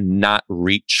and not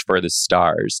reach for the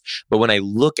stars. But when I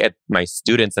look at my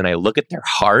students and I look at their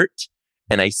heart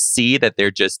and I see that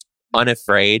they're just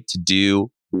unafraid to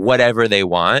do whatever they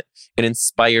want, it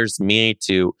inspires me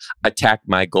to attack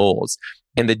my goals.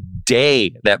 And the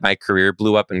day that my career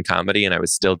blew up in comedy and I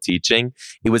was still teaching,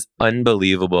 it was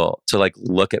unbelievable to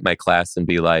look at my class and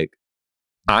be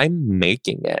I'm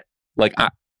making it.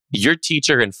 Your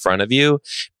teacher in front of you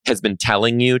has been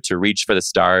telling you to reach for the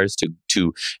stars,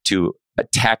 to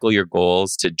tackle your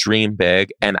goals, to dream big.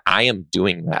 And I am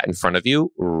doing that in front of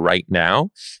you right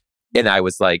now. And I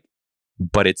was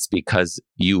but it's because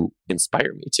you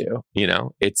inspire me to,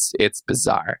 it's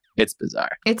bizarre. It's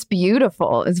bizarre. It's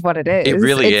beautiful is what it is. It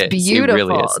really is. It's beautiful it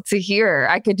really is. To hear.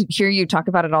 I could hear you talk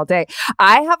about it all day.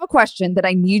 I have a question that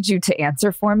I need you to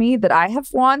answer for me that I have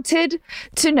wanted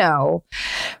to know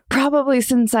probably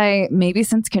since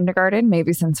kindergarten,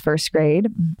 maybe since first grade.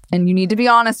 And you need to be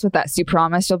honest with us. You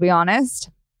promise you'll be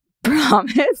honest?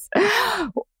 Promise.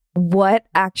 What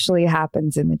actually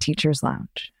happens in the teacher's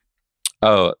lounge?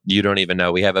 Oh, you don't even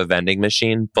know. We have a vending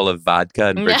machine full of vodka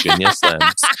and Virginia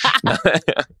Slims.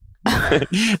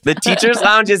 The teacher's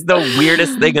lounge is the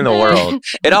weirdest thing in the world.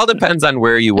 It all depends on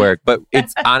where you work, but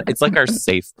it's like our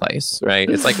safe place, right?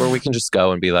 It's like where we can just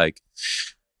go and be like,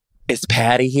 is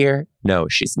Patty here? No,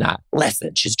 she's not.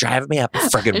 Listen, she's driving me up a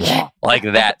friggin' wall. Like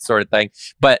that sort of thing.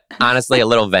 But honestly, a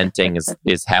little venting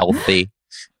is healthy.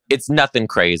 It's nothing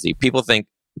crazy. People think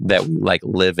that we like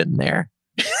live in there,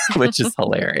 which is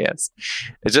hilarious.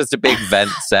 It's just a big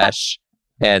vent sesh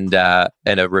and a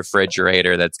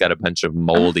refrigerator that's got a bunch of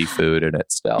moldy food in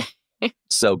it still.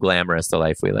 So glamorous, the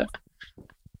life we live.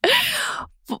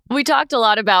 We talked a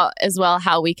lot about as well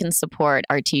how we can support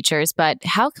our teachers, but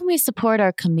how can we support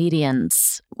our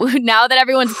comedians? Now that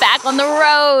everyone's back on the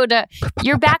road,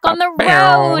 you're back on the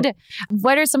road.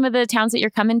 What are some of the towns that you're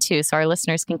coming to so our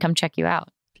listeners can come check you out?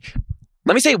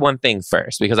 Let me say one thing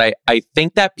first, because I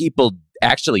think that people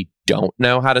actually don't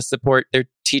know how to support their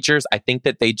teachers. I think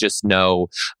that they just know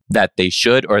that they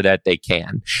should or that they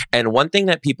can. And one thing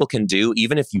that people can do,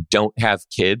 even if you don't have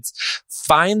kids,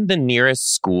 find the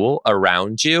nearest school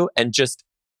around you and just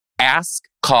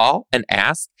call and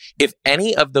ask if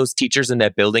any of those teachers in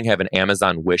that building have an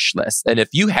Amazon wish list. And if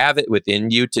you have it within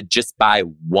you to just buy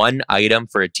one item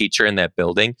for a teacher in that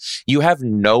building, you have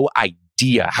no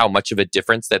idea how much of a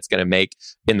difference that's going to make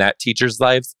in that teacher's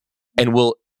lives and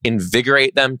will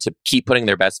invigorate them to keep putting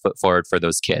their best foot forward for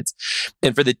those kids.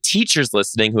 And for the teachers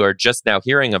listening who are just now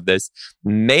hearing of this,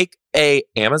 make a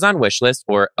Amazon wish list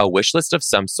or a wish list of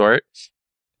some sort.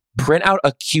 Print out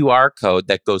a QR code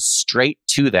that goes straight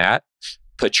to that.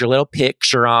 Put your little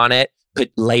picture on it.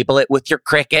 Label it with your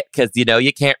Cricut because you know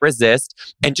you can't resist,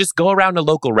 and just go around to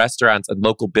local restaurants and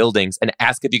local buildings and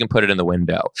ask if you can put it in the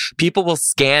window. People will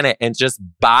scan it and just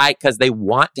buy because they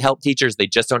want to help teachers. They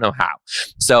just don't know how.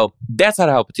 So that's how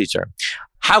to help a teacher.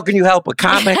 How can you help a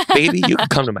comic, baby? You can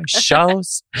come to my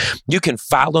shows. You can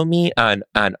follow me on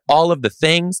all of the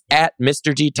things at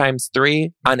Mr. D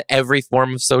x3 on every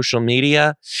form of social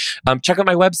media. Check out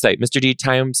my website,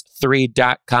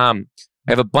 mrdx3.com.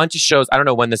 I have a bunch of shows. I don't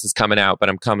know when this is coming out, but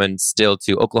I'm coming still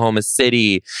to Oklahoma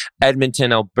City,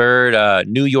 Edmonton, Alberta,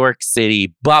 New York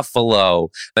City, Buffalo.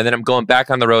 And then I'm going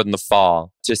back on the road in the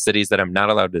fall to cities that I'm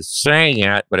not allowed to say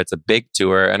yet, but it's a big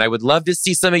tour. And I would love to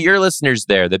see some of your listeners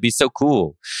there. That'd be so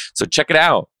cool. So check it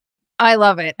out. I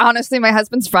love it. Honestly, my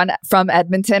husband's from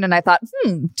Edmonton, and I thought,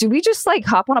 do we just like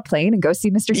hop on a plane and go see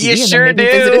Mr. D and then maybe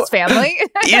visit his family?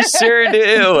 You sure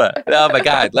do. Oh my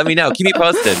God. Let me know. Keep me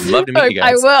posted. Love to meet you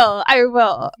guys. I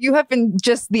will. You have been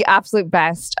just the absolute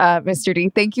best, Mr. D.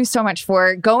 Thank you so much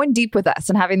for going deep with us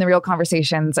and having the real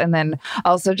conversations, and then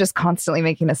also just constantly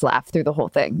making us laugh through the whole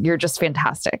thing. You're just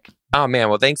fantastic. Oh man.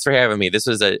 Well, thanks for having me. This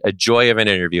was a joy of an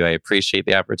interview. I appreciate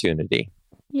the opportunity.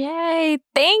 Yay.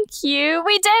 Thank you.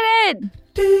 We did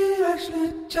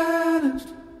it.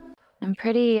 I'm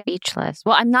pretty speechless.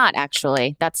 Well, I'm not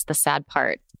actually. That's the sad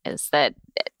part is that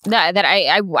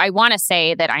I want to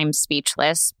say that I'm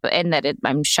speechless and that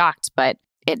I'm shocked, but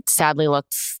it sadly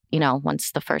looks,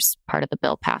 once the first part of the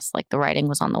bill passed, like the writing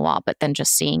was on the wall, but then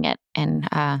just seeing it and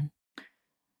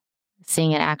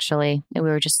seeing it actually, we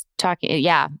were just talking.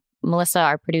 Yeah. Melissa,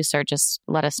 our producer, just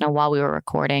let us know while we were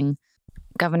recording.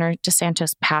 Governor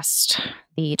DeSantis passed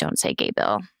the Don't Say Gay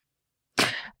bill.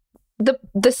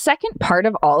 The second part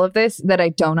of all of this that I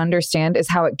don't understand is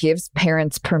how it gives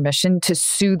parents permission to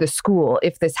sue the school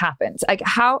if this happens. Like,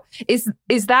 how is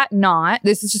that not?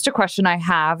 This is just a question I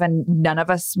have, and none of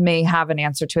us may have an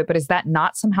answer to it. But is that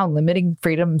not somehow limiting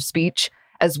freedom of speech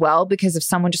as well? Because if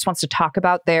someone just wants to talk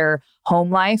about their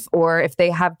home life, or if they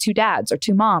have two dads or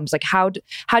two moms, like how do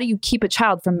you keep a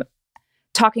child from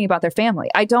talking about their family?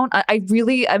 I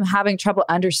really am having trouble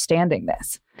understanding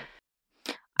this.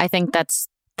 I think that's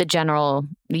the general,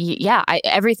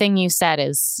 everything you said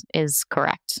is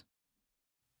correct.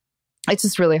 It's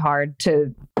just really hard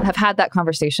to have had that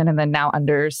conversation and then now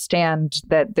understand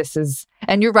that this is,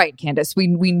 and you're right, Candace, we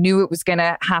knew it was going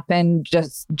to happen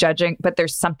just judging, but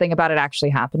there's something about it actually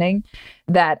happening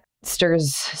that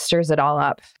stirs it all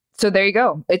up. So there you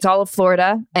go. It's all of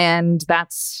Florida, and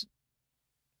that's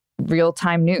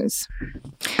real-time news.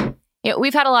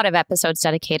 We've had a lot of episodes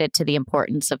dedicated to the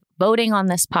importance of voting on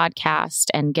this podcast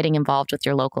and getting involved with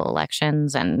your local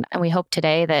elections. And we hope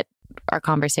today that our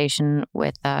conversation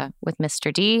with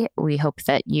Mr. D, we hope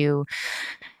that you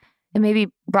maybe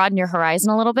broaden your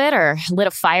horizon a little bit or lit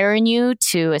a fire in you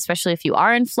to, especially if you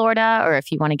are in Florida or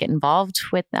if you want to get involved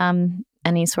with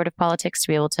any sort of politics, to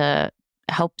be able to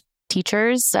help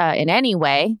teachers in any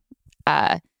way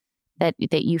that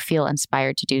you feel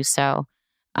inspired to do so.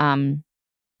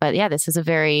 But yeah, this is a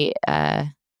very, I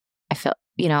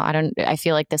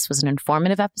feel like this was an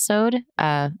informative episode,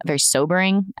 a very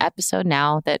sobering episode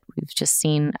now that we've just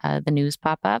seen the news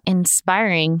pop up,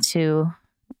 inspiring to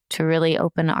really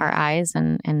open our eyes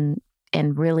and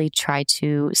really try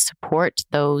to support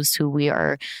those who we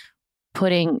are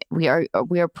putting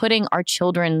our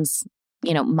children's,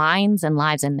 minds and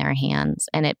lives in their hands.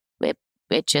 And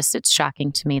it's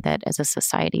shocking to me that as a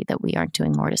society that we aren't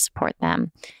doing more to support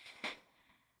them.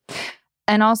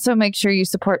 And also make sure you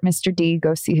support Mr. D.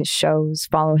 Go see his shows,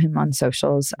 follow him on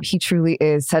socials. He truly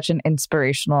is such an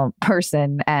inspirational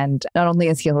person. And not only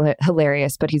is he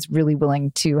hilarious, but he's really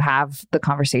willing to have the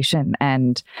conversation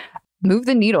and move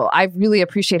the needle. I really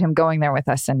appreciate him going there with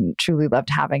us and truly loved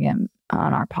having him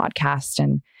on our podcast.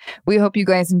 And we hope you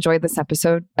guys enjoyed this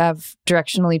episode of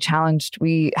Directionally Challenged.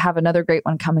 We have another great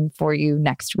one coming for you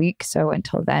next week. So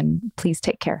until then, please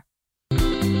take care.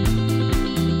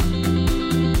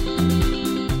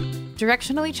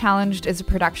 Directionally Challenged is a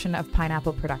production of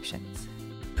Pineapple Productions.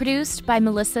 Produced by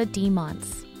Melissa D.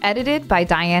 Montz. Edited by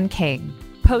Diane King.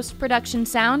 Post-production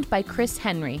sound by Chris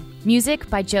Henry. Music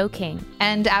by Joe King.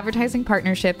 And advertising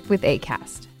partnership with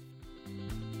Acast.